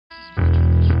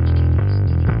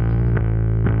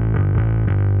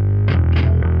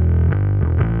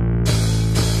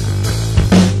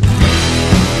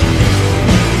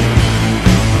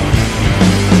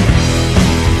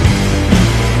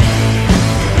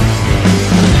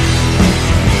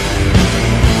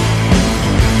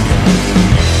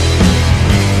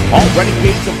All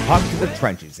Renegades of Puck to the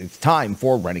trenches. It's time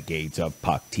for Renegades of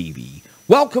Puck TV.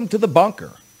 Welcome to the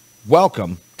bunker.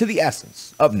 Welcome to the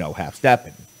essence of no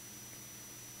half-stepping.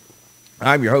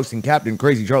 I'm your host and captain,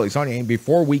 Crazy Charlie Saunier, and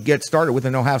before we get started with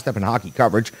the no half-stepping hockey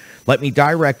coverage, let me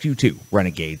direct you to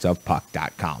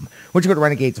renegadesofpuck.com. Once you go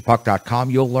to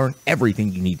renegadesofpuck.com, you'll learn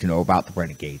everything you need to know about the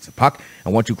Renegades of Puck,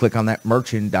 and once you click on that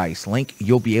merchandise link,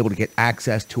 you'll be able to get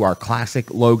access to our classic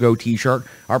logo t-shirt,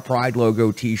 our Pride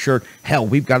logo t-shirt. Hell,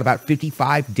 we've got about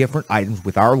 55 different items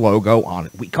with our logo on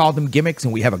it. We call them gimmicks,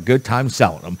 and we have a good time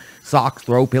selling them. Socks,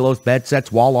 throw pillows, bed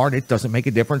sets, wall art, it doesn't make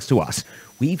a difference to us.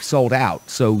 We've sold out,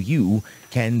 so you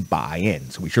can buy in.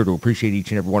 So we sure to appreciate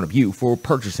each and every one of you for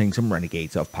purchasing some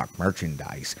Renegades of Puck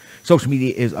merchandise. Social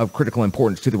media is of critical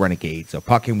importance to the Renegades of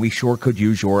Puck, and we sure could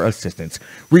use your assistance.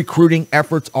 Recruiting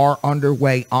efforts are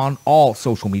underway on all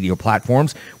social media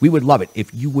platforms. We would love it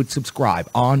if you would subscribe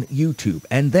on YouTube,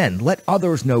 and then let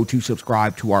others know to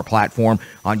subscribe to our platform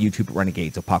on YouTube at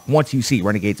Renegades of Puck. Once you see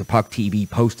Renegades of Puck TV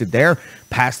posted there,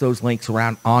 pass those links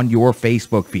around on your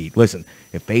Facebook feed. Listen,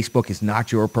 if Facebook is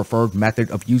not your preferred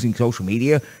method of using social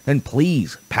media, then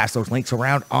please pass those links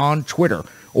around on Twitter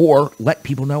or let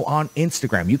people know on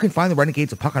Instagram. You can find the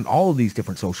Renegades of Puck on all of these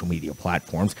different social media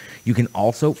platforms. You can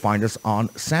also find us on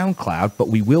SoundCloud, but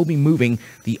we will be moving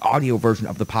the audio version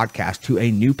of the podcast to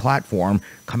a new platform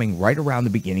coming right around the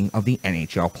beginning of the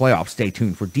NHL playoffs. Stay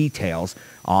tuned for details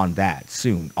on that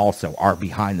soon. Also, our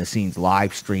behind-the-scenes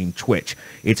live stream Twitch.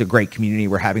 It's a great community.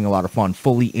 We're having a lot of fun,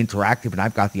 fully interactive, and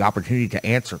I've got the opportunity to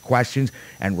answer questions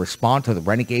and respond to the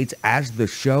Renegades as the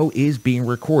show is being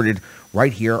recorded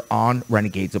right here on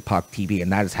Renegades of Puck TV,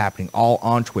 and that is happening all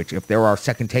on Twitch. If there are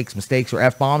second takes, mistakes, or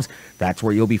F-bombs, that's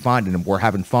where you'll be finding them. We're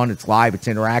having fun. It's live. It's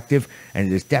interactive,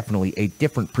 and it is definitely a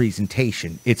different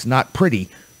presentation. It's not pretty.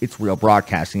 It's real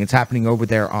broadcasting. It's happening over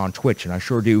there on Twitch, and I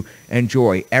sure do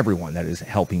enjoy everyone that is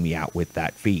helping me out with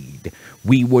that feed.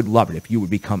 We would love it if you would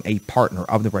become a partner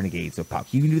of the Renegades of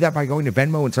Puck. You can do that by going to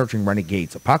Venmo and searching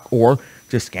Renegades of Puck, or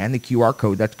just scan the QR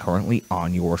code that's currently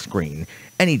on your screen.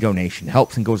 Any donation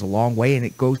helps and goes a long way, and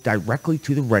it goes directly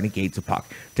to the Renegades of Puck.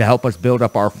 To help us build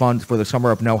up our funds for the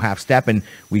summer of No Half Steppin',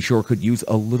 we sure could use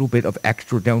a little bit of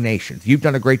extra donations. You've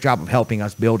done a great job of helping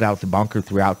us build out the bunker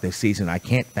throughout this season. I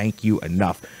can't thank you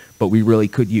enough, but we really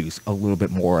could use a little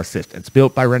bit more assistance.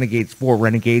 Built by Renegades for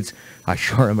Renegades, I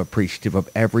sure am appreciative of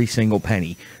every single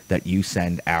penny that you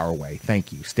send our way.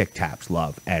 Thank you. Stick taps,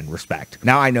 love, and respect.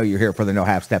 Now, I know you're here for the No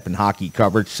Half Steppin' hockey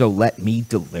coverage, so let me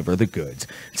deliver the goods.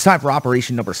 It's time for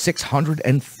operation number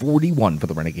 641 for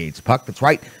the Renegades of Puck. That's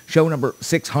right, show number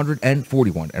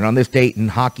 641. And on this date in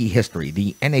hockey history,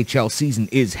 the NHL season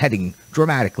is heading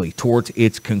dramatically towards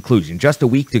its conclusion. Just a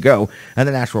week to go, and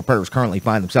the Nashville Predators currently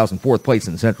find themselves in fourth place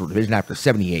in the Central Division after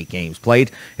 78 games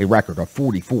played, a record of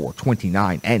 44,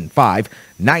 29, and 5.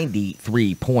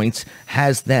 93 points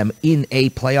has them in a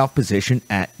playoff position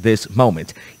at this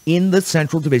moment. In the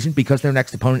Central Division, because their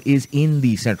next opponent is in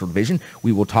the Central Division,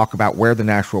 we will talk about where the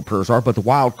Nashville Predators are, but the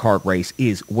wild card race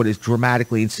is what is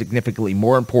dramatically and significantly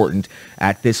more important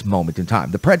at this moment in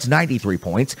time. The Preds, 93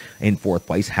 points in fourth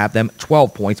place, have them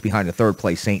 12 points behind the third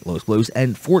place St. Louis Blues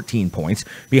and 14 points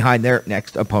behind their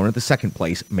next opponent, the second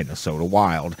place Minnesota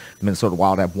Wild. The Minnesota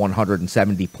Wild have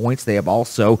 170 points. They have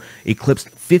also eclipsed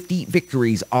 50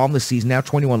 victories on the season now,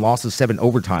 21 losses, 7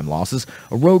 overtime losses,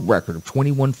 a road record of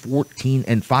 21, 14,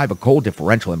 and 5, a goal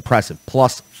differential impressive,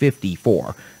 plus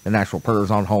 54. The Nashville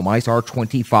Predators on home ice are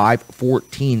 25,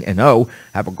 14, and 0,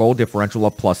 have a goal differential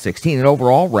of plus 16, an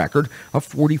overall record of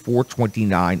 44,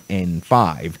 29, and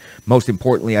 5. Most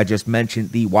importantly, I just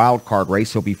mentioned the wild card race,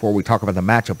 so before we talk about the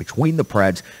matchup between the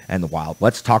Preds and the Wild,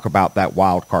 let's talk about that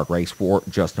wild card race for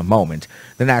just a moment.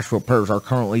 The Nashville Predators are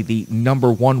currently the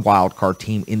number 1 wild card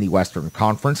team in the Western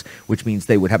Conference, which means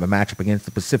they would have a matchup against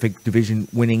the Pacific Division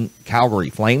winning Calgary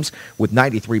Flames with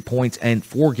 93 points and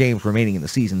 4 games remaining in the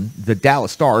season. The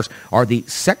Dallas Stars are the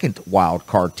second wild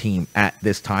card team at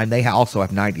this time. They also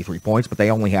have 93 points, but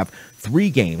they only have 3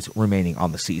 games remaining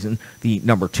on the season. The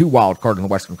number 2 wild card in the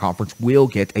Western Conference will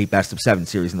get a best-of-7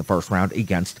 series in the first round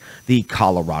against the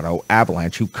Colorado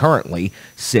Avalanche, who currently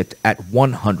sit at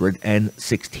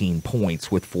 116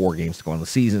 points with 4 games to go in the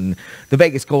season. The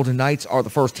Vegas Golden Knights are the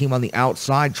first team on the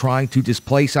outside trying to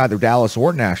displace either Dallas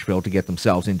or Nashville to get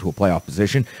themselves into a playoff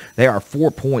position. They are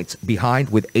 4 points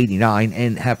behind with 89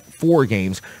 and have 4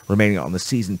 games remaining on the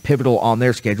season. Pivotal on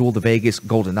their schedule, the Vegas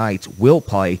Golden Knights will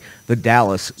play the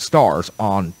Dallas Stars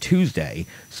on Tuesday,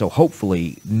 so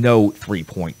hopefully no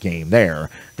 3-point game there.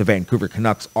 The Vancouver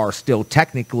Canucks are still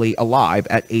technically alive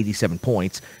at 87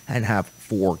 points and have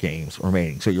 4 games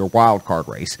remaining. So your wild card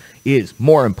race is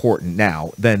more important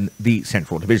now than the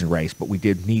Central Division race, but we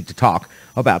did need to talk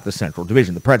about the Central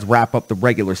Division. The Preds wrap up the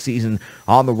regular season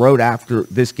on the road after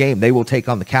this game. They will take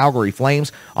on the Calgary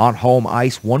Flames on home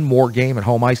ice. One more game at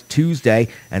home ice Tuesday,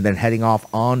 and then heading off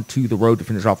onto the road to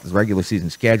finish off this regular season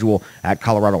schedule at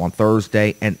Colorado on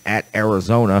Thursday and at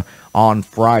Arizona on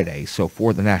Friday. So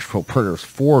for the Nashville Predators,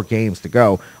 4 games to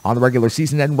go on the regular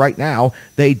season, and right now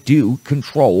they do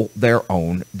control their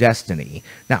own destiny.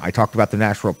 Now, I talked about the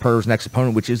Nashville Predators' next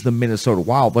opponent, which is the Minnesota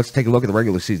Wild. Let's take a look at the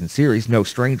regular season series. No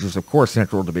strangers, of course,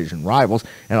 Central Division rivals,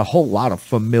 and a whole lot of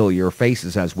familiar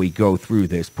faces as we go through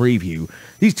this preview.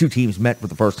 These two teams met for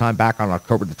the first time back on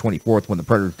October the 24th when the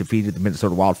Predators defeated the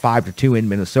Minnesota Wild 5-2 in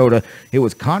Minnesota. It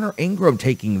was Connor Ingram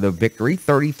taking the victory,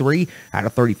 33 out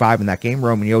of 35 in that game.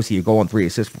 Roman Josi, a goal and 3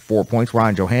 assists for 4 points.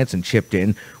 Ryan Johansson chipped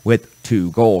in with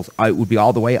 2 goals. It would be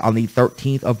all the way on the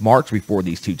 13th of March before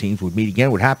these two teams would meet again.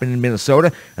 It would happen in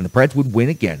Minnesota, and the Preds would win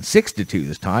again, 6-2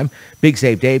 this time. Big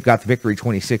Save Dave got the victory,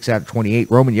 26 out of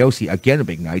 28. Roman Josi, again a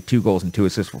big night, 2 goals and 2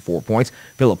 assists for 4 points.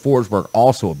 Philip Forsberg,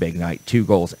 also a big night, 2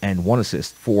 goals and 1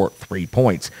 assist for 3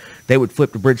 points. They would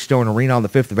flip to Bridgestone Arena on the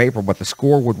 5th of April, but the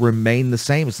score would remain the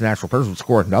same as the Nashville Predators would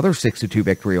score another 6-2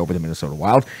 victory over the Minnesota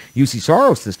Wild. UC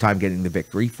Saros this time getting the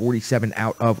victory, 47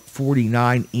 out of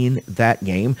 49 in that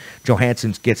game.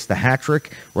 Johansson gets the hat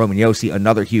trick. Roman Josi,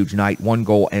 another huge night, 1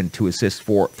 goal and 2 assists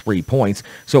for 3 points.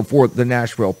 So for the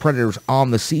Nashville Predators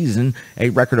on the season, a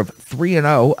record of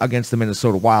 3-0 against the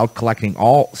Minnesota Wild, collecting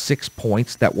all 6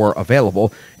 points that were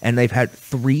available, and they've had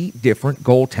 3 different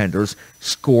goaltenders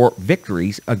score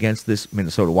victories against this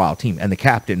Minnesota Wild team. And the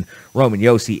captain, Roman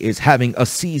Josi, is having a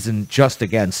season just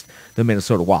against the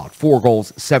Minnesota Wild. 4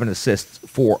 goals, 7 assists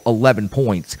for 11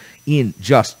 points in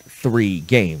just 3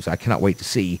 games. I cannot wait to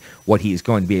see what he is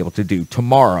going to be able to do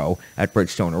tomorrow at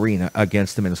Bridgestone Arena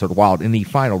against the Minnesota Wild in the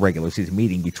final regular season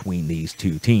meeting between these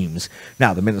two teams.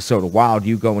 Now, the Minnesota Wild,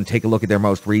 you go and take a look at their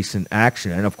most recent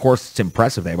action, and of course, it's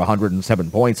impressive. They have 107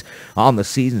 points on the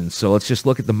season, so let's just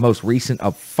look at the most recent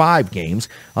of 5 games.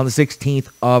 On the 16th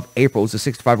of April, it was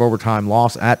a 6-5 overtime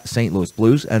loss at the St. Louis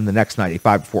Blues, and the next night, a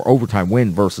 5-4 overtime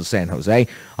win versus San Jose.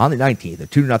 On the 19th, a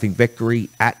 2-0 victory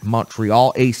at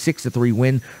Montreal, a 6-3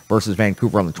 win versus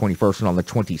Vancouver on the 21st, and on the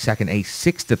 22nd, a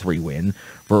 6-3 win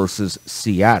versus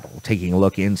Seattle. Taking a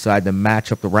look inside the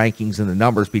matchup, the rankings, and the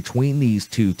numbers between these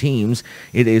two teams,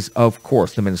 it is, of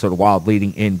course, the Minnesota Wild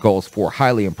leading in goals for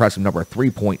highly impressive number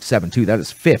 3.72. That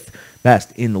is 5th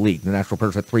best in the league. The Nashville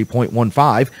Predators at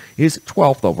 3.15 is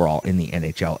 12th overall in the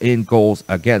NHL in goals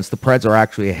against. The Preds are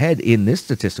actually ahead in this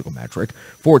statistical metric,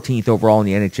 14th overall in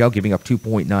the NHL, giving up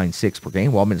 2.96 per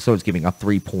game, while Minnesota's giving up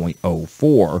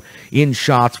 3.04. In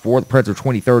shots for, the Preds are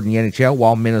 23rd in the NHL,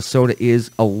 while Minnesota is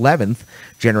 11th,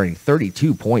 generating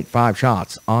 32.5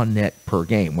 shots on net per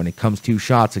game. When it comes to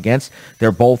shots against,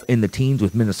 they're both in the teens,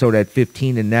 with Minnesota at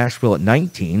 15 and Nashville at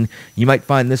 19. You might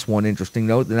find this one interesting.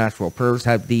 Note the Nashville Predators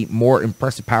have the more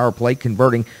impressive power play,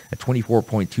 converting at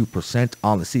 24.2%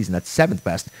 on the season. That's 7th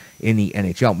best in the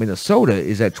NHL. Minnesota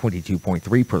is at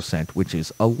 22.3%, which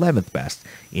is 11th best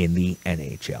in the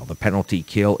NHL. The penalty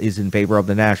kill is in favor of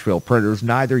the Nashville Predators.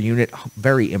 Neither unit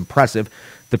very impressive.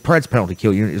 The Preds penalty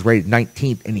kill unit is rated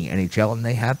 19th in the NHL, and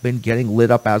they have been getting lit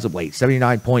up as of late,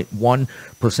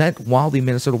 79.1%, while the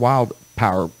Minnesota Wild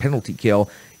power penalty kill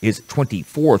is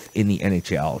 24th in the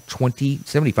NHL,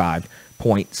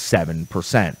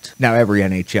 75.7%. Now, every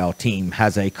NHL team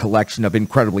has a collection of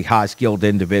incredibly high-skilled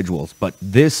individuals, but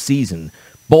this season,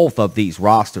 both of these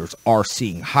rosters are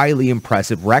seeing highly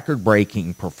impressive,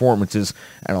 record-breaking performances,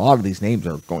 and a lot of these names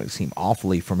are going to seem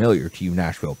awfully familiar to you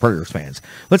Nashville Predators fans.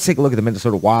 Let's take a look at the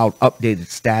Minnesota Wild updated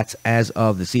stats as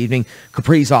of this evening.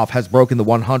 Kaprizov has broken the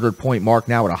 100-point mark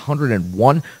now at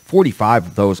 101. 45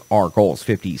 of those are goals,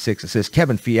 56 assists.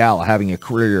 Kevin Fiala having a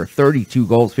career 32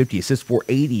 goals, 50 assists for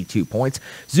 82 points.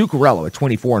 Zuccarello at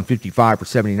 24 and 55 for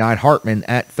 79. Hartman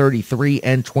at 33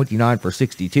 and 29 for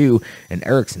 62. And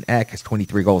Eriksson Ek has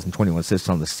 23 goals and 21 assists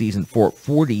on the season for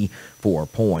 44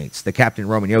 points. The captain,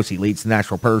 Roman Josi, leads the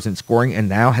Nashville Predators in scoring and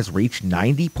now has reached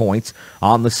 90 points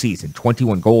on the season.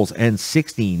 21 goals and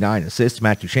 69 assists.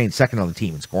 Matt Duchene, second on the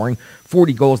team in scoring.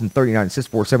 40 goals and 39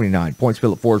 assists for 79 points.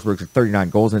 Philip Forsberg's at 39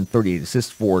 goals and 38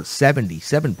 assists for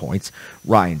 77 points.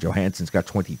 Ryan Johansson's got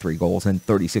 23 goals and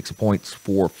 36 points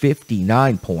for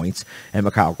 59 points. And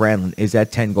Mikael Granlund is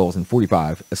at 10 goals and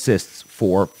 45 assists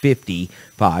for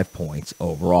 55 points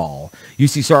overall.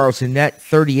 UC Saros in net,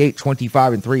 38,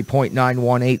 25, and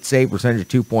 3.918 save percentage,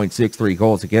 2.63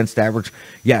 goals against average.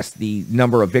 Yes, the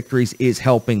number of victories is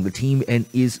helping the team and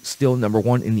is still number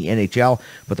one in the NHL,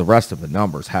 but the rest of the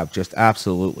numbers have just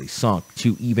absolutely sunk.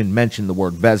 To even mention the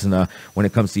word Vezina when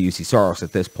it comes to UC Saros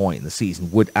at this point in the season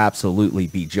would absolutely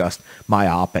be just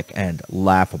myopic and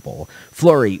laughable.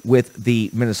 Fleury with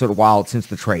the Minnesota Wild since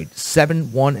the trade,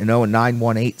 7-1-0 and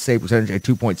 9.18 save percentage at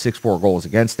 2.64 goals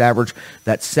against average.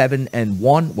 That's 7-1.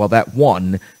 Well, that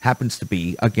one happens to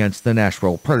be against the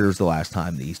Nashville Predators the last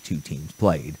time these two teams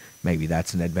played. Maybe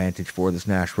that's an advantage for this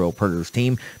Nashville Predators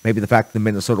team. Maybe the fact that the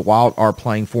Minnesota Wild are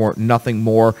playing for nothing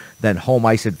more than home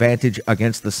ice advantage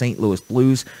against the St. Louis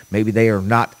Blues. Maybe they are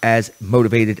not as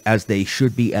motivated as they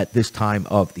should be at this time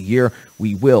of the year.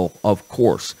 We will, of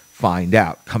course, find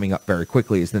out. Coming up very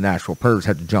quickly as the Nashville Predators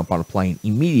had to jump on a plane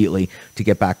immediately to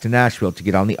get back to Nashville to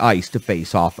get on the ice to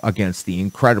face off against the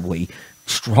incredibly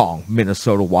strong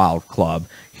Minnesota Wild club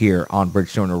here on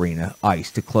Bridgestone Arena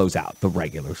ice to close out the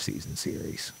regular season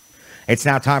series. It's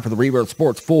now time for the Rebirth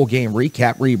Sports full game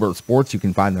recap. Rebirth Sports, you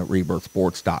can find them at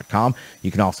rebirthsports.com.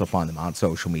 You can also find them on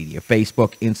social media,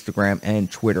 Facebook, Instagram, and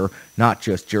Twitter. Not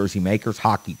just jersey makers,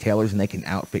 hockey tailors, and they can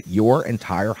outfit your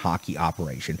entire hockey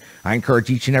operation. I encourage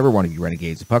each and every one of you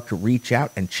Renegades of Puck to reach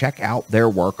out and check out their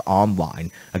work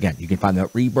online. Again, you can find them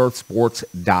at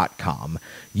rebirthsports.com.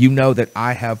 You know that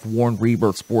I have worn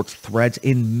Rebirth Sports threads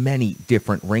in many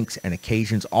different rinks and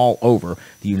occasions all over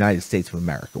the United States of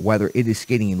America, whether it is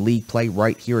skating in league play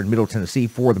right here in Middle Tennessee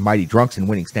for the Mighty Drunks and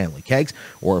winning Stanley Kegs,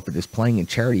 or if it is playing in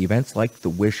charity events like the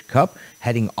Wish Cup,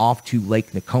 heading off to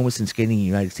Lake Nokomis and skating the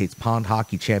United States Pond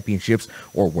Hockey Championships,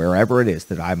 or wherever it is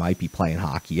that I might be playing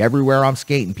hockey. Everywhere I'm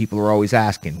skating, people are always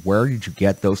asking, where did you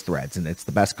get those threads? And it's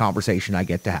the best conversation I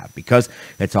get to have because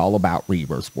it's all about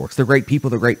Rebirth Sports. They're great people,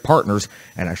 they're great partners,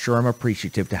 and I sure am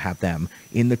appreciative to have them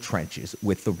in the trenches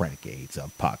with the Renegades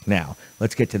of Puck. Now,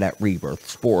 let's get to that Rebirth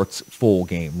Sports full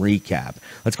game recap.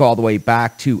 Let's go all the way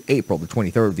back to April the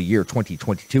 23rd of the year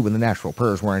 2022 when the Nashville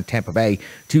Predators were in Tampa Bay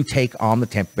to take on the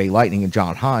Tampa Bay Lightning, and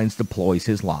John Hines deploys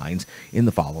his lines in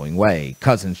the following way.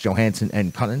 Cousins, Johansson,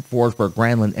 and Cunnin, Forsberg,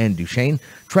 Granlund, and Duchesne,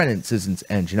 Trennan, Sissons,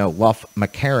 and Janot, Luff,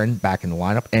 McCarron back in the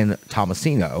lineup, and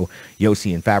Tomasino.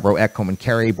 Yossi and Fabro, Ekholm and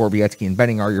Carey, Borowiecki and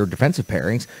Benning are your defensive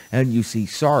pairings, and UC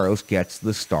Saros gets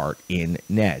the start in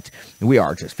net. We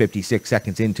are just 56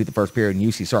 seconds into the first period, and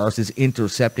UC Saros is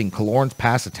intercepting Killorn's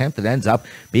pass attempt that ends up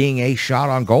being a shot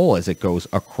on goal as it goes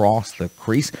across the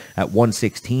crease. At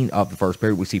 1:16 of the first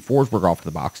period, we see Forsberg off to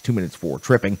the box, 2 minutes for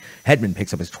tripping. Hedman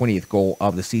picks up his 20th goal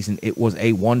of the season. It was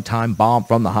a one-time bomb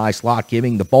from the high slot,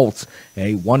 giving the Bolts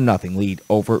a 1-0 lead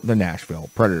over the Nashville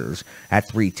Predators. At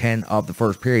 3:10 of the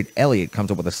first period, Elliott comes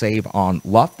up with a save on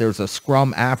Luff. There's a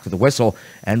scrum after the whistle,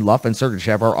 and Luff and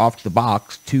Sergachev are off to the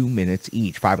box, 2 minutes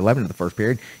each. 5:11 of the first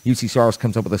period, UC Saros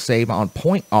comes up with a save on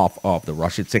point off of the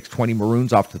rush. At 6:20,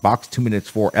 Maroons off to the box, 2 minutes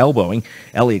for elbowing.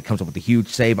 Elliott comes up with a huge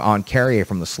save on Carrier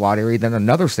from the slot area, then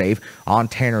another save on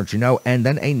Tanner Janot, and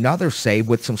then another save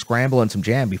with some scramble and some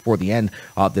jam before the end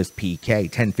of this PK.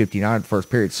 10:59 of the first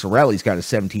period, Sorelli's got his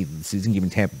 17th of the season, giving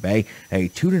Tampa Bay a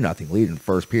 2-0 lead in the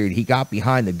first period. He got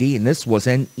behind the D, and this was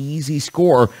an easy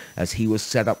score as he was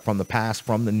set up from the pass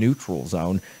from the neutral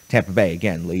zone. Tampa Bay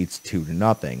again leads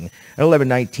 2-0. At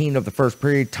 11:19 of the first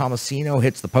period, Tomasino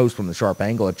hits the post from the sharp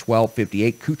angle. At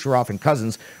 12:58, Kucherov and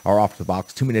Cousins are off to the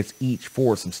box, 2 minutes each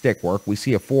for some stick work. We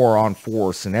see a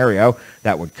 4-on-4 scenario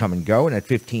that would come and go, and at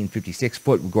 15:56,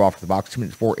 Foote would go off to the box, 2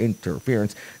 minutes for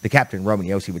interference. The captain, Roman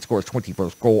Josi, would score his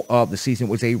 21st goal of the season.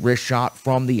 It was a wrist shot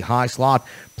from the high slot.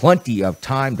 Plenty of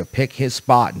time to pick his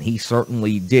spot, and he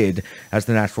certainly did as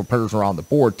the Nashville Predators are on the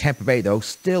board. Tampa Bay, though,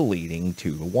 still leading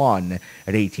 2-1.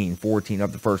 At 18:14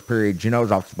 of the first period,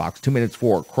 Janot's off the box, 2 minutes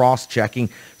for cross-checking.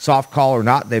 Soft call or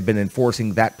not, they've been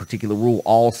enforcing that particular rule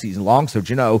all season long, so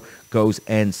Janot goes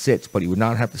and sits, but he would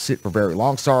not have to sit for very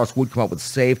long. Saros would come up with a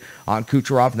save on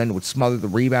Kucherov, and then would smother the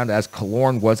rebound as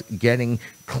Killorn was getting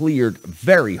cleared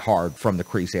very hard from the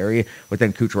crease area, but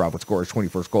then Kucherov would score his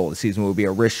 21st goal of the season. It would be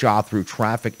a wrist shot through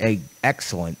traffic, a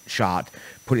excellent shot,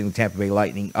 putting the Tampa Bay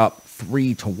Lightning up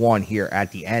 3-1 here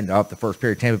at the end of the first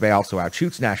period. Tampa Bay also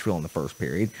outshoots Nashville in the first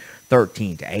period,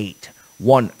 13-8.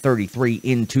 1:33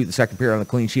 into the second period on the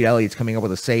clean sheet. Elliott's coming up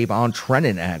with a save on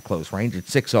Trennan at close range at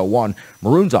 6:01.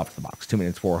 Maroons off to the box, 2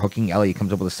 minutes for hooking. Elliott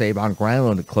comes up with a save on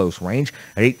Granlund at close range.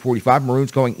 At 8:45,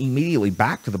 Maroons going immediately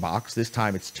back to the box. This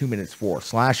time it's 2 minutes for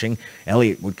slashing.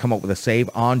 Elliott would come up with a save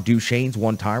on Duchesne's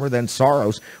one-timer. Then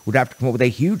Saros would have to come up with a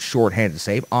huge shorthanded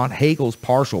save on Hagel's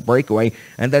partial breakaway.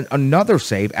 And then another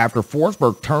save after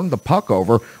Forsberg turned the puck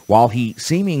over while he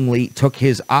seemingly took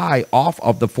his eye off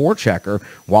of the forechecker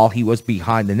while he was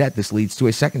behind the net. This leads to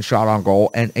a second shot on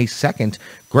goal and a second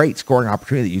great scoring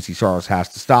opportunity that UC Saros has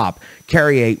to stop.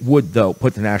 Carrier would, though,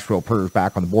 put the Nashville Predators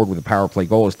back on the board with a power play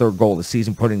goal, his third goal of the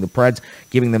season, putting the Preds,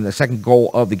 giving them the second goal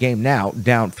of the game now,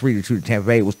 down 3-2 to Tampa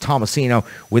Bay. It was Tomasino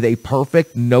with a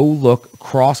perfect no-look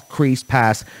cross-crease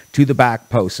pass to the back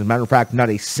post. As a matter of fact, not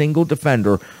a single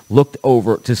defender looked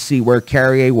over to see where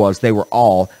Carrier was. They were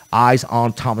all eyes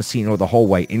on Tomasino the whole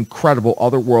way. Incredible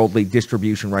otherworldly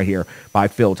distribution right here by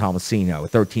Phil Tomasino.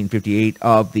 13:58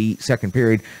 of the second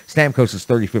period. Stamkos'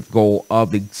 35th goal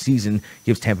of the season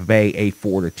gives Tampa Bay a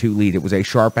 4-2 lead. It was a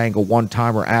sharp angle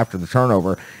one-timer after the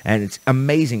turnover, and it's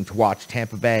amazing to watch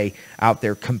Tampa Bay out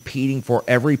there competing for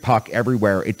every puck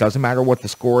everywhere. It doesn't matter what the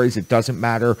score is. It doesn't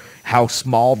matter how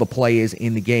small the play is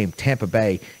in the game. Tampa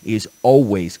Bay is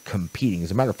always competing.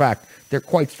 As a matter of fact, they're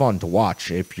quite fun to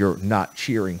watch if you're not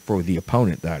cheering for the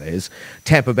opponent, that is.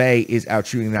 Tampa Bay is out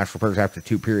shooting the Nashville Predators after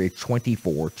two periods,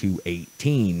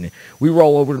 24-18. We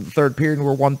roll over to the third period, and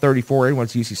we're 134 in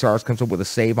once UC Saros comes up with a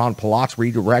save on Palat's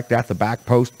redirect at the back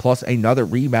post, plus another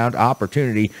rebound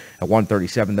opportunity. At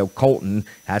 137, though, Colton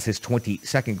has his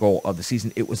 22nd goal of the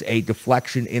season. It was a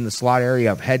deflection in the slot area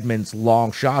of Hedman's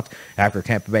long shot after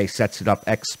Tampa Bay sets it up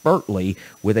expertly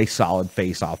with a solid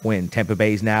face-off win. Tampa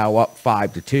Bay is now up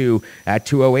 5-2. At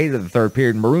 2:08 of the third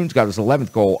period, Maroon's got his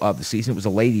 11th goal of the season. It was a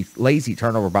lazy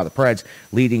turnover by the Preds,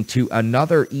 leading to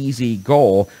another easy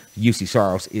goal. UC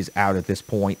Saros is out at this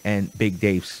point, and Big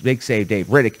Save Dave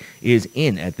Riddick is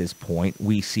in at this point.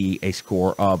 We see a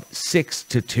score of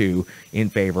 6-2 in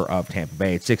favor of Tampa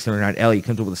Bay. At 6:39, Elliott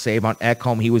comes up with a save on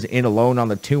Ekholm. He was in alone on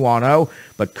the 2-on-0,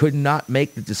 but could not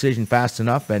make the decision fast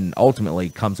enough, and ultimately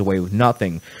comes away with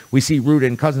nothing. We see Ruda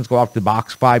and Cousins go off the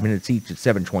box 5 minutes each at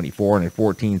 7:24, and at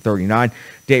 14:39,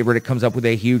 Dave Riddick comes up with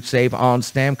a huge save on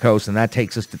Stamkos, and that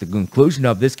takes us to the conclusion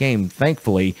of this game,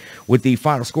 thankfully, with the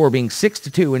final score being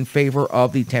 6-2 in favor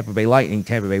of the Tampa Bay Lightning.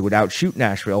 Tampa Bay would outshoot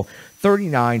Nashville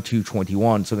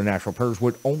 39-21, so the Nashville Predators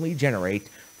would only generate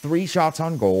 3 shots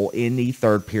on goal in the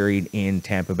third period in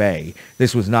Tampa Bay.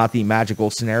 This was not the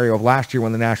magical scenario of last year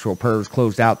when the Nashville Predators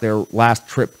closed out their last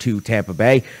trip to Tampa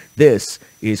Bay. This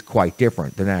is quite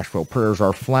different. The Nashville Predators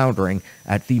are floundering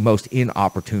at the most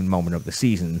inopportune moment of the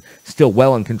season. Still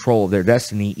well in control of their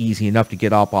destiny, easy enough to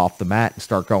get up off the mat and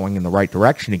start going in the right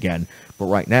direction again. But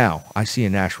right now, I see a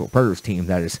Nashville Predators team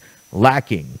that is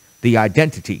lacking the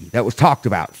identity that was talked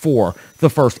about for the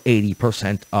first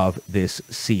 80% of this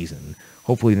season.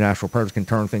 Hopefully the Nashville Predators can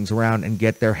turn things around and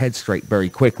get their heads straight very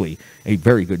quickly. A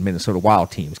very good Minnesota Wild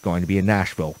team is going to be in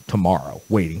Nashville tomorrow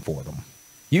waiting for them.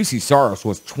 UC Saros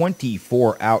was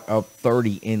 24 out of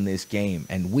 30 in this game,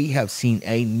 and we have seen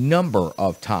a number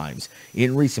of times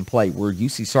in recent play where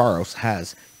UC Saros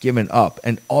has given up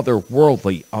an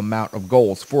otherworldly amount of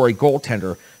goals for a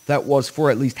goaltender that was for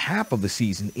at least half of the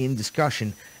season in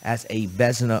discussion as a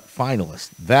Vezina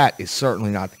finalist. That is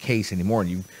certainly not the case anymore, and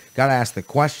you've got to ask the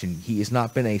question. He has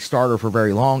not been a starter for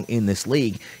very long in this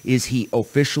league. Is he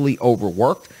officially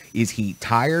overworked? Is he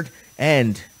tired?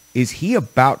 And is he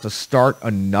about to start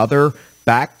another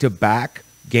back-to-back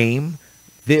game?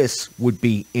 This would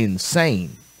be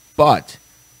insane. But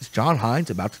is John Hines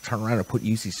about to turn around and put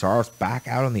UC Saros back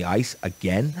out on the ice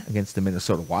again against the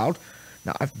Minnesota Wild?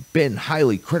 Now, I've been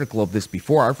highly critical of this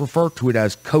before. I've referred to it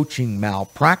as coaching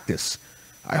malpractice.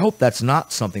 I hope that's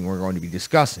not something we're going to be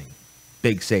discussing.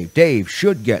 Big Save Dave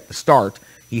should get the start.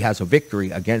 He has a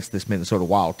victory against this Minnesota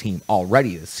Wild team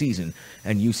already this season,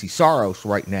 and UC Saros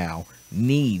right now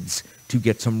needs to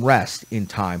get some rest in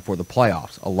time for the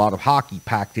playoffs. A lot of hockey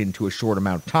packed into a short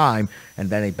amount of time, and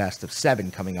then a best of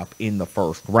 7 coming up in the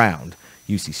first round.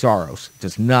 UC Saros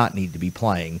does not need to be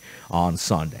playing on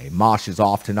Sunday. Mosh is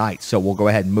off tonight, so we'll go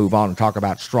ahead and move on and talk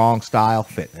about Strong Style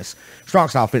Fitness. Strong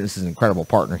Style Fitness is an incredible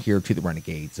partner here to the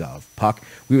Renegades of Puck.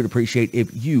 We would appreciate if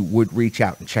you would reach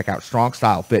out and check out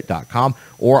StrongStyleFit.com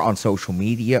or on social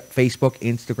media, Facebook,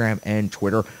 Instagram, and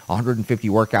Twitter. 150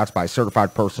 workouts by a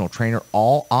certified personal trainer,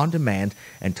 all on demand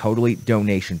and totally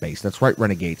donation-based. That's right,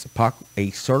 Renegades of Puck.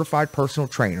 A certified personal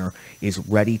trainer is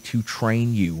ready to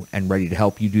train you and ready to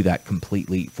help you do that completely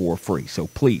for free. So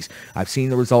please, I've seen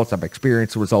the results, I've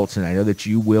experienced the results, and I know that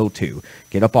you will too.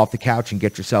 Get up off the couch and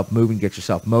get yourself moving, get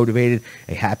yourself motivated.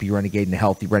 A happy Renegade and a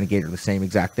healthy Renegade are the same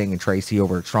exact thing, and Tracy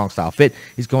over at Strong Style Fit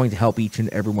is going to help each and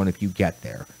every one of you get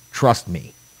there. Trust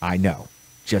me, I know.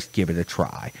 Just give it a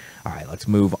try. All right, let's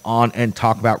move on and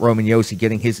talk about Roman Josi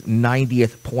getting his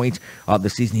 90th point of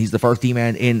the season. He's the first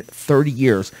D-man in 30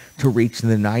 years to reach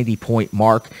the 90-point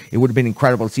mark. It would have been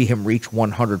incredible to see him reach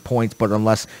 100 points, but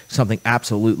unless something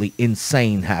absolutely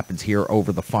insane happens here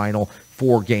over the final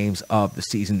 4 games of the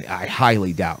season. I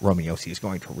highly doubt Roman Josi is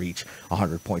going to reach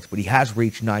 100 points, but he has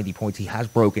reached 90 points. He has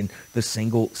broken the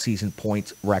single season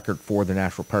points record for the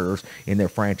Nashville Predators in their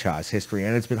franchise history,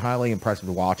 and it's been highly impressive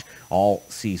to watch all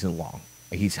season long.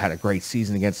 He's had a great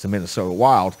season against the Minnesota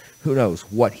Wild. Who knows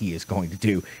what he is going to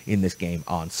do in this game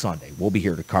on Sunday. We'll be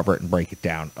here to cover it and break it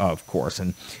down, of course.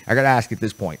 And I got to ask at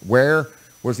this point, where's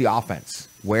the offense?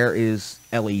 Where is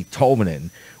Eeli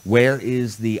Tolvanen? Where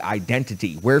is the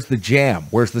identity? Where's the jam?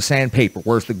 Where's the sandpaper?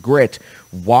 Where's the grit?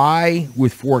 Why,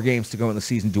 with 4 games to go in the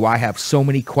season, do I have so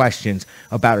many questions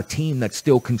about a team that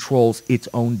still controls its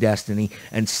own destiny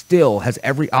and still has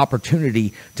every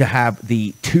opportunity to have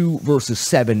the 2 versus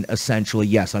 7, essentially?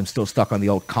 Yes, I'm still stuck on the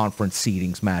old conference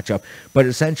seedings matchup, but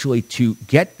essentially to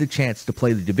get the chance to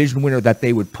play the division winner that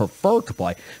they would prefer to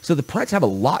play. So the Preds have a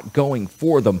lot going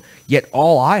for them, yet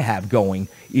all I have going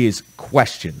is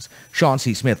questions. Sean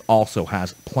C. Smith also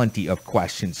has plenty of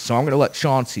questions. So I'm going to let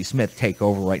Sean C. Smith take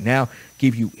over right now,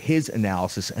 give you his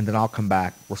analysis, and then I'll come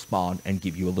back, respond, and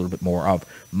give you a little bit more of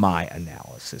my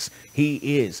analysis. He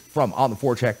is from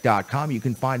ontheforecheck.com. You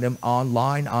can find him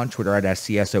online on Twitter at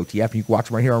SCSOTF. You can watch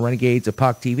him right here on Renegades of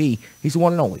Puck TV. He's the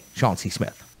one and only Sean C.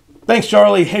 Smith. Thanks,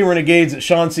 Charlie. Hey, Renegades, it's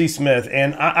Sean C. Smith,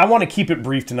 and I want to keep it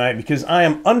brief tonight because I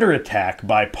am under attack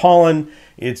by pollen.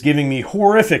 It's giving me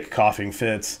horrific coughing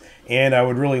fits, and I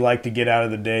would really like to get out of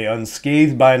the day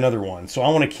unscathed by another one. So I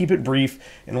want to keep it brief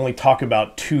and only talk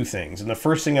about 2 things. And the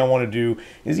first thing I want to do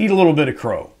is eat a little bit of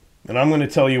crow, and I'm going to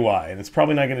tell you why. And it's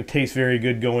probably not going to taste very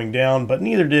good going down, but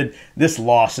neither did this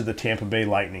loss to the Tampa Bay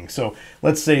Lightning. So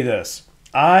let's say this.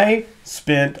 I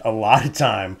spent a lot of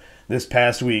time this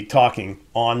past week talking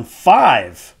on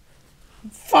 5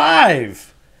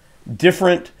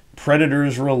 different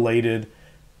Predators-related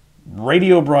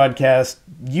radio broadcasts,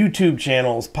 YouTube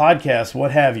channels, podcasts,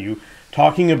 what have you,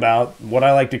 talking about what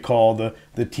I like to call the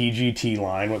TGT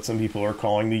line, what some people are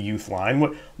calling the youth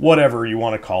line, whatever you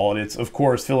want to call it. It's, of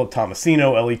course, Philip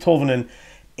Tomasino, Eeli Tolvanen,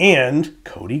 and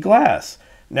Cody Glass.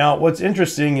 Now, what's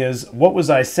interesting is, what was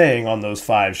I saying on those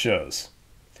 5 shows?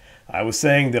 I was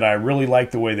saying that I really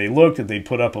liked the way they looked, that they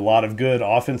put up a lot of good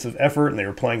offensive effort, and they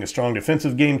were playing a strong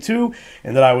defensive game too,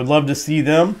 and that I would love to see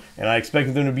them, and I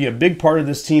expected them to be a big part of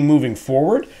this team moving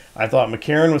forward. I thought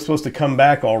McCarron was supposed to come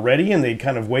back already, and they'd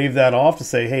kind of wave that off to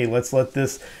say, hey, let's let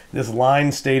this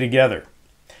line stay together.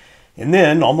 And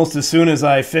then, almost as soon as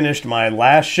I finished my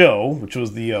last show, which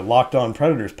was the Locked On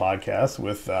Predators podcast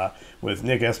with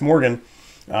Nick S. Morgan,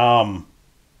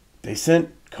 they sent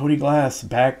Cody Glass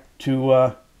back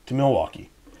to Milwaukee.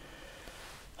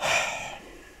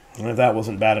 And if that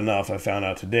wasn't bad enough, I found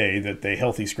out today that they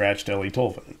healthy scratched Eeli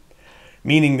Tolvanen,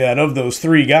 meaning that of those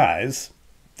 3 guys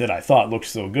that I thought looked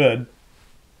so good,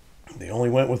 they only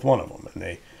went with one of them, and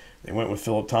they went with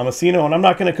Philip Tomasino. And I'm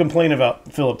not going to complain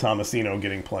about Philip Tomasino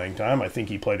getting playing time. I think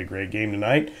he played a great game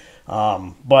tonight.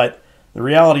 But the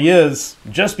reality is,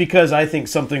 just because I think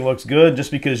something looks good,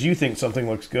 just because you think something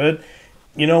looks good,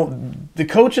 you know, the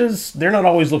coaches, they're not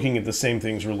always looking at the same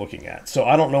things we're looking at. So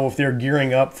I don't know if they're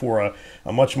gearing up for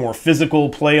a much more physical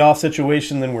playoff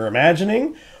situation than we're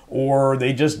imagining, or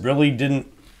they just really didn't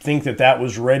think that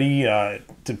was ready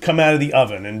to come out of the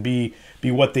oven and be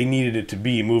what they needed it to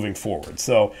be moving forward.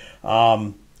 So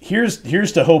here's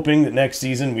to hoping that next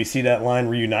season we see that line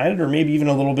reunited, or maybe even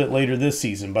a little bit later this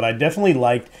season. But I definitely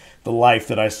liked the life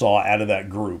that I saw out of that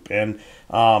group. And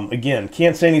again,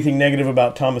 can't say anything negative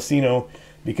about Tomasino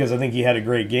because I think he had a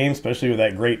great game, especially with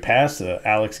that great pass to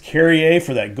Alex Carrier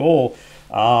for that goal.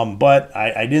 But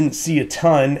I didn't see a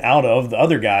ton out of the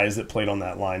other guys that played on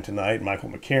that line tonight, Michael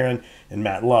McCarron and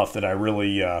Matt Luff, that I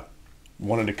really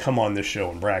wanted to come on this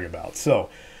show and brag about. So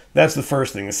that's the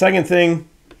first thing. The second thing,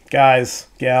 guys,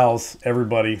 gals,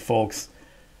 everybody, folks,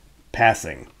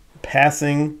 passing.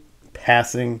 Passing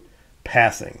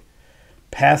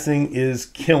is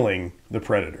killing the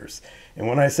Predators. And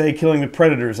when I say killing the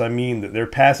Predators, I mean that their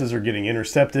passes are getting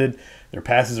intercepted, their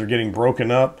passes are getting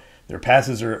broken up, their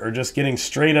passes are just getting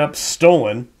straight up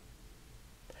stolen,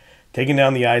 taken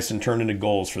down the ice and turned into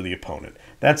goals for the opponent.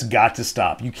 That's got to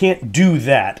stop. You can't do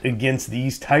that against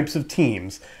these types of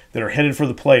teams that are headed for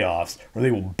the playoffs, or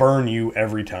they will burn you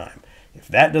every time. If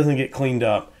that doesn't get cleaned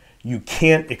up, you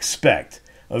can't expect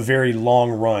a very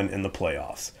long run in the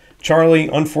playoffs. Charlie,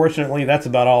 unfortunately, that's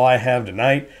about all I have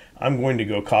tonight. I'm going to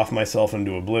go cough myself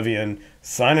into oblivion.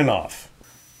 Signing off.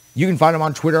 You can find him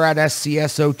on Twitter at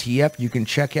SCSOTF. You can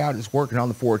check out his work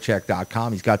on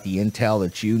theforecheck.com. He's got the intel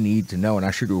that you need to know, and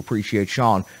I sure do appreciate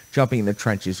Sean jumping in the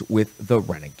trenches with the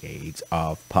Renegades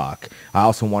of Puck. I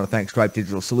also want to thank Stripe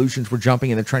Digital Solutions for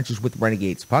jumping in the trenches with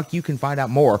Renegades of Puck. You can find out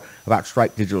more about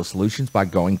Stripe Digital Solutions by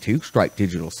going to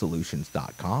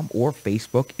stripedigitalsolutions.com or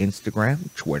Facebook,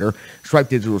 Instagram, Twitter. Stripe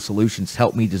Digital Solutions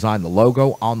helped me design the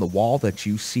logo on the wall that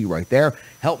you see right there.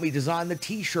 Helped me design the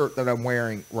t-shirt that I'm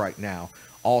wearing right now.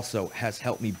 Also has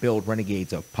helped me build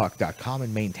renegadesofpuck.com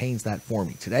and maintains that for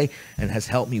me today, and has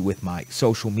helped me with my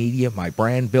social media, my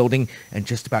brand building, and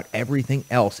just about everything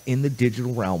else in the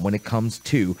digital realm when it comes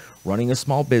to running a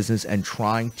small business and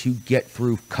trying to get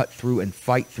through, cut through, and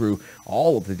fight through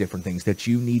all of the different things that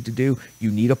you need to do.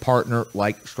 You need a partner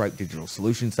like Stripe Digital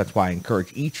Solutions. That's why I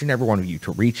encourage each and every one of you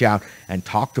to reach out and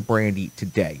talk to Brandy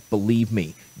today. Believe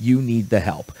me, you need the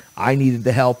help. I needed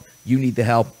the help. You need the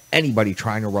help. Anybody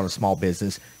trying to run a small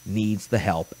business needs the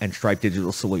help, and Stripe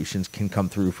Digital Solutions can come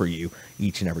through for you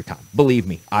each and every time. Believe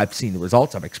me, I've seen the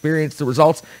results. I've experienced the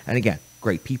results. And again,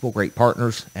 great people, great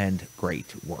partners, and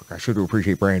great work. I sure do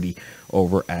appreciate Brandy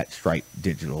over at Stripe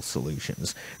Digital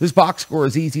Solutions. This box score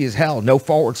is easy as hell. No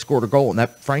forward scored a goal, and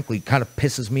that frankly kind of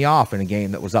pisses me off in a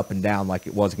game that was up and down like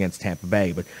it was against Tampa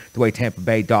Bay. But the way Tampa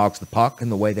Bay dogs the puck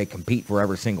and the way they compete for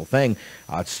every single thing,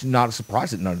 it's not a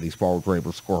surprise that none of these forwards were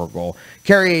able to score a goal.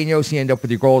 Carrier and Yossi end up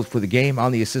with your goals for the game.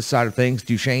 On the assist side of things,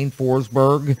 Duchesne,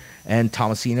 Forsberg, and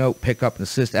Tomasino pick up an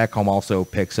assist. Ekholm also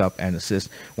picks up an assist.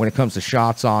 When it comes to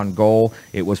shots on goal,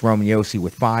 it was Roman Yossi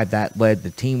with 5. That led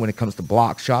the team. When it comes to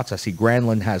block shots, I see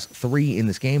Granlund has 3 in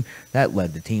this game. That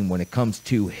led the team. When it comes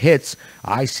to hits,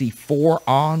 I see 4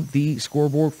 on the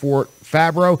scoreboard for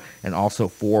Fabro and also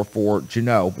 4 for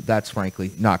Janot, but that's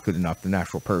frankly not good enough. The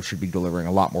Nashville Preds should be delivering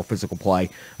a lot more physical play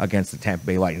against the Tampa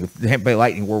Bay Lightning. The Tampa Bay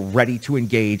Lightning were ready to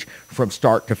engage from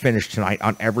start to finish tonight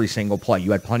on every single play.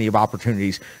 You had plenty of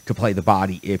opportunities to play the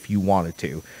body if you wanted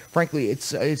to. Frankly,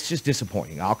 it's just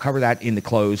disappointing. I'll cover that in the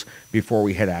close before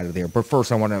we head out of there. But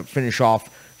first, I want to finish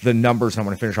off the numbers. I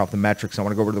want to finish off the metrics. I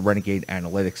want to go over to the Renegade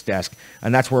Analytics desk,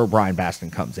 and that's where Brian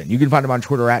Baston comes in. You can find him on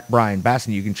Twitter at Brian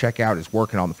Baston. You can check out his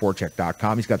work on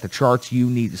theforecheck.com. He's got the charts you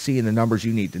need to see and the numbers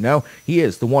you need to know. He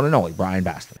is the one and only Brian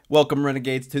Baston. Welcome,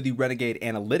 Renegades, to the Renegade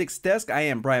Analytics desk. I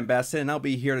am Brian Baston, and I'll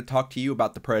be here to talk to you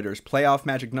about the Predators' playoff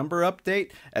magic number update,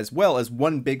 as well as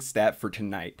one big stat for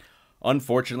tonight.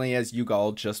 Unfortunately, as you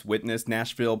all just witnessed,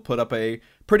 Nashville put up a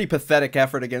pretty pathetic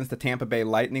effort against the Tampa Bay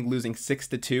Lightning, losing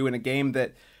 6-2 in a game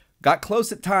that got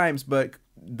close at times, but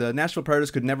the Nashville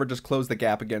Predators could never just close the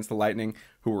gap against the Lightning,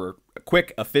 who were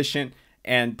quick, efficient,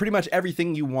 and pretty much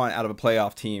everything you want out of a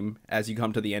playoff team as you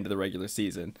come to the end of the regular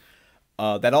season.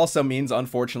 That also means,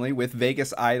 unfortunately, with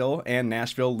Vegas idle and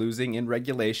Nashville losing in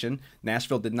regulation,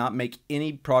 Nashville did not make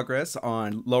any progress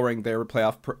on lowering their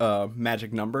playoff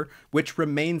magic number, which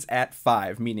remains at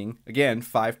 5, meaning, again,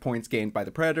 5 points gained by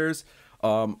the Predators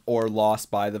or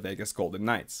lost by the Vegas Golden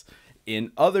Knights.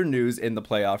 In other news in the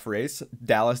playoff race,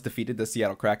 Dallas defeated the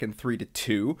Seattle Kraken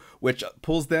 3-2, which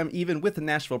pulls them even with the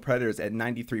Nashville Predators at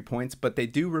 93 points, but they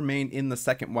do remain in the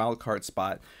second wildcard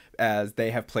spot as they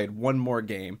have played one more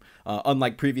game.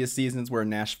 Unlike previous seasons where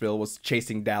Nashville was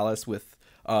chasing Dallas with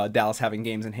Dallas having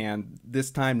games in hand,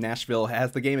 this time Nashville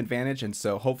has the game advantage, and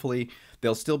so hopefully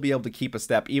they'll still be able to keep a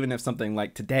step even if something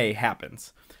like today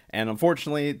happens. And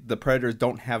unfortunately, the Predators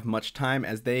don't have much time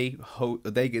as they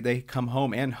come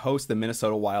home and host the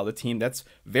Minnesota Wild, a team that's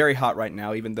very hot right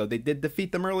now, even though they did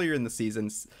defeat them earlier in the season,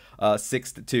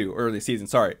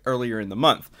 6-2, earlier in the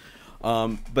month.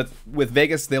 But with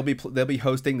Vegas, they'll be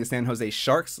hosting the San Jose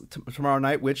Sharks tomorrow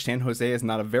night, which San Jose is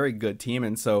not a very good team,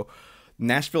 and so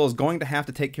Nashville is going to have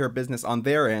to take care of business on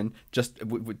their end,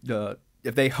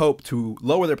 if they hope to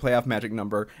lower their playoff magic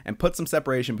number and put some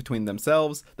separation between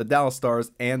themselves, the Dallas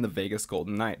Stars, and the Vegas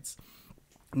Golden Knights.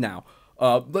 Now,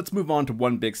 let's move on to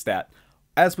one big stat.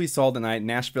 As we saw tonight,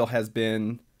 Nashville has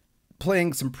been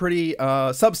playing some pretty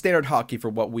substandard hockey for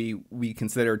what we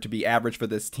consider to be average for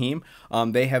this team.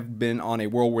 They have been on a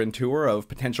whirlwind tour of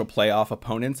potential playoff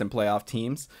opponents and playoff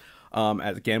teams,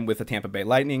 again with the Tampa Bay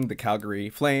Lightning, the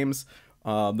Calgary Flames,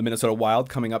 the Minnesota Wild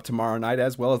coming up tomorrow night,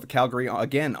 as well as the Calgary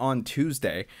again on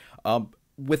Tuesday.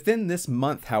 Within this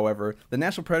month, however, the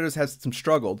Nashville Predators have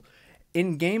struggled.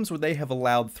 In games where they have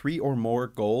allowed 3 or more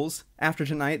goals, after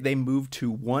tonight they moved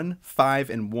to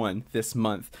 1-5-1 this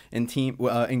month in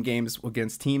games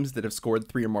against teams that have scored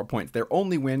 3 or more points. Their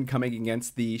only win coming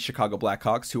against the Chicago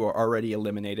Blackhawks, who are already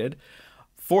eliminated.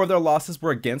 4 of their losses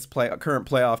were against current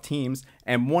playoff teams,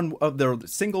 and one of their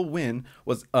single win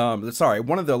was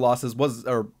one of their losses was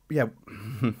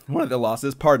one of their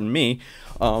losses, pardon me,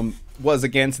 was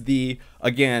against the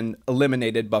again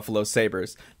eliminated Buffalo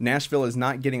Sabres. Nashville is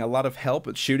not getting a lot of help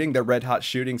with shooting. Their red hot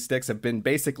shooting sticks have been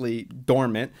basically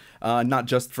dormant, not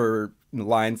just for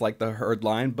lines like the Herd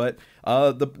line, but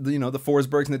the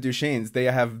Forsbergs and the Duchesnes. They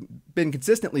have been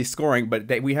consistently scoring, but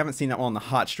we haven't seen it on the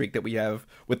hot streak that we have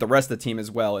with the rest of the team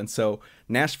as well. And so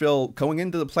Nashville going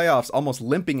into the playoffs, almost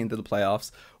limping into the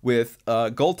playoffs with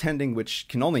goaltending, which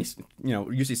can only,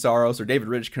 UC Saros or David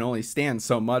Ridge can only stand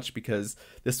so much, because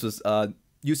this was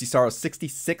UC Saros'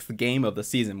 66th game of the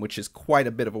season, which is quite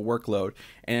a bit of a workload.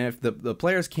 And if the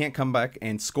players can't come back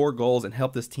and score goals and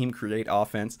help this team create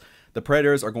offense, the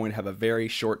Predators are going to have a very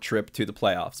short trip to the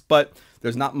playoffs. But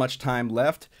there's not much time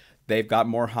left. They've got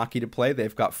more hockey to play.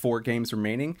 They've got 4 games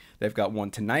remaining. They've got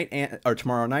one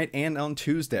tomorrow night and on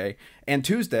Tuesday. And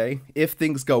Tuesday, if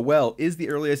things go well, is the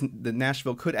earliest that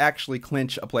Nashville could actually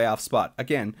clinch a playoff spot.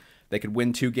 Again, they could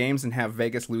win 2 games and have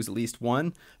Vegas lose at least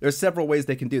 1. There's several ways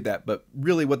they can do that, but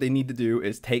really what they need to do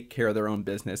is take care of their own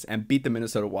business and beat the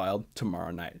Minnesota Wild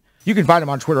tomorrow night. You can find him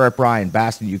on Twitter at Brian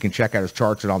Baston. You can check out his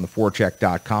charts at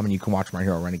ontheforecheck.com, and you can watch him right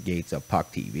here on Renegades of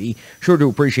Puck TV. Sure to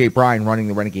appreciate Brian running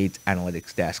the Renegades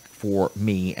analytics desk for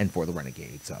me and for the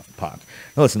Renegades of Puck.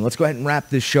 Now listen, let's go ahead and wrap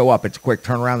this show up. It's a quick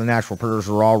turnaround. The Nashville Predators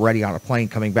are already on a plane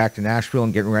coming back to Nashville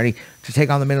and getting ready to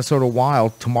take on the Minnesota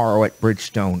Wild tomorrow at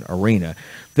Bridgestone Arena.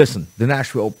 Listen, the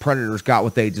Nashville Predators got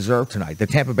what they deserved tonight. The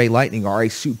Tampa Bay Lightning are a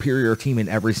superior team in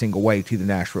every single way to the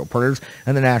Nashville Predators,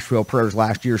 and the Nashville Predators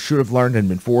last year should have learned and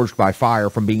been forged by fire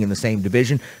from being in the same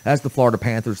division as the Florida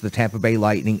Panthers, the Tampa Bay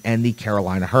Lightning, and the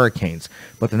Carolina Hurricanes.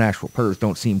 But the Nashville Predators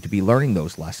don't seem to be learning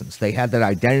those lessons. They had that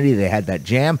identity, they had that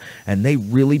jam, and they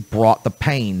really brought the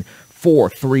pain for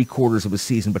 3/4 of a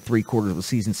season, but 3/4 of a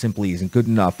season simply isn't good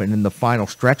enough. And in the final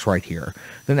stretch right here,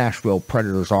 the Nashville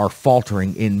Predators are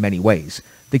faltering in many ways.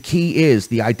 The key is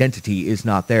the identity is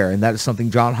not there, and that is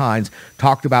something John Hines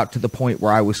talked about to the point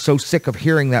where I was so sick of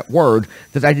hearing that word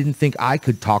that I didn't think I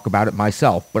could talk about it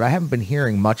myself. But I haven't been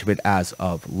hearing much of it as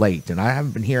of late, and I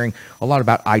haven't been hearing a lot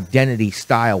about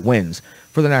identity-style wins.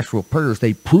 For the Nashville Predators,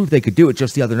 they proved they could do it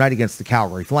just the other night against the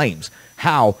Calgary Flames.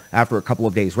 How, after a couple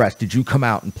of days rest, did you come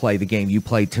out and play the game you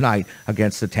played tonight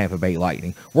against the Tampa Bay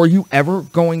Lightning? Were you ever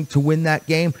going to win that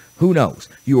game? Who knows?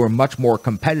 You were much more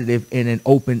competitive in an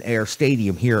open-air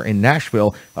stadium here in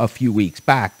Nashville a few weeks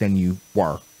back than you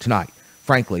were tonight.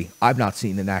 Frankly, I've not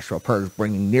seen the Nashville Predators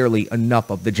bringing nearly enough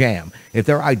of the jam. If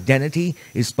their identity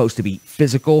is supposed to be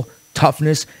physical,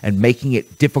 toughness, and making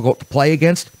it difficult to play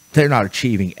against, they're not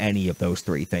achieving any of those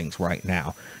 3 things right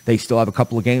now. They still have a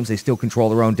couple of games. They still control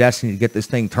their own destiny to get this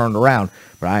thing turned around.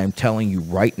 But I am telling you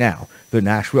right now, the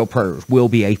Nashville Predators will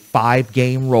be a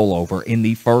 5-game rollover in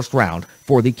the first round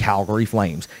for the Calgary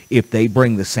Flames if they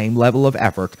bring the same level of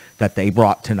effort that they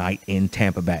brought tonight in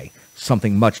Tampa Bay.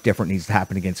 Something much different needs to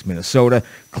happen against Minnesota.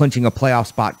 Clinching a playoff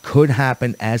spot could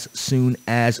happen as soon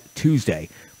as Tuesday.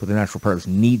 But the Nashville Predators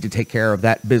need to take care of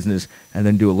that business and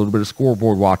then do a little bit of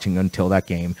scoreboard watching until that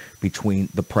game between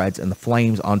the Preds and the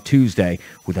Flames on Tuesday,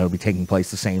 which will be taking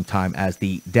place the same time as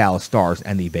the Dallas Stars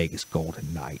and the Vegas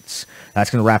Golden Knights.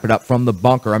 That's going to wrap it up from the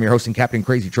bunker. I'm your host and Captain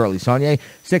Crazy Charlie Saunier.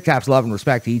 Stick taps, love, and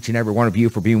respect to each and every one of you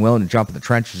for being willing to jump in the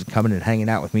trenches and coming and hanging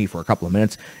out with me for a couple of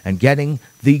minutes and getting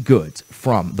the goods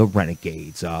from the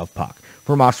Renegades of Puck.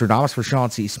 For Nostradamus, for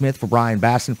Sean C. Smith, for Brian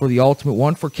Baston, for the Ultimate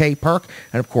One, for K. Perk,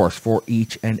 and of course for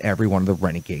each and every one of the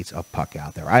Renegades of Puck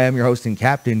out there. I am your host and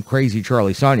Captain Crazy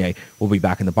Charlie Saunier. We'll be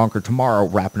back in the bunker tomorrow,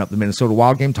 wrapping up the Minnesota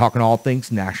Wild game, talking all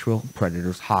things Nashville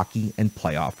Predators hockey and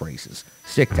playoff races.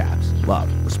 Stick taps, love,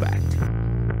 respect.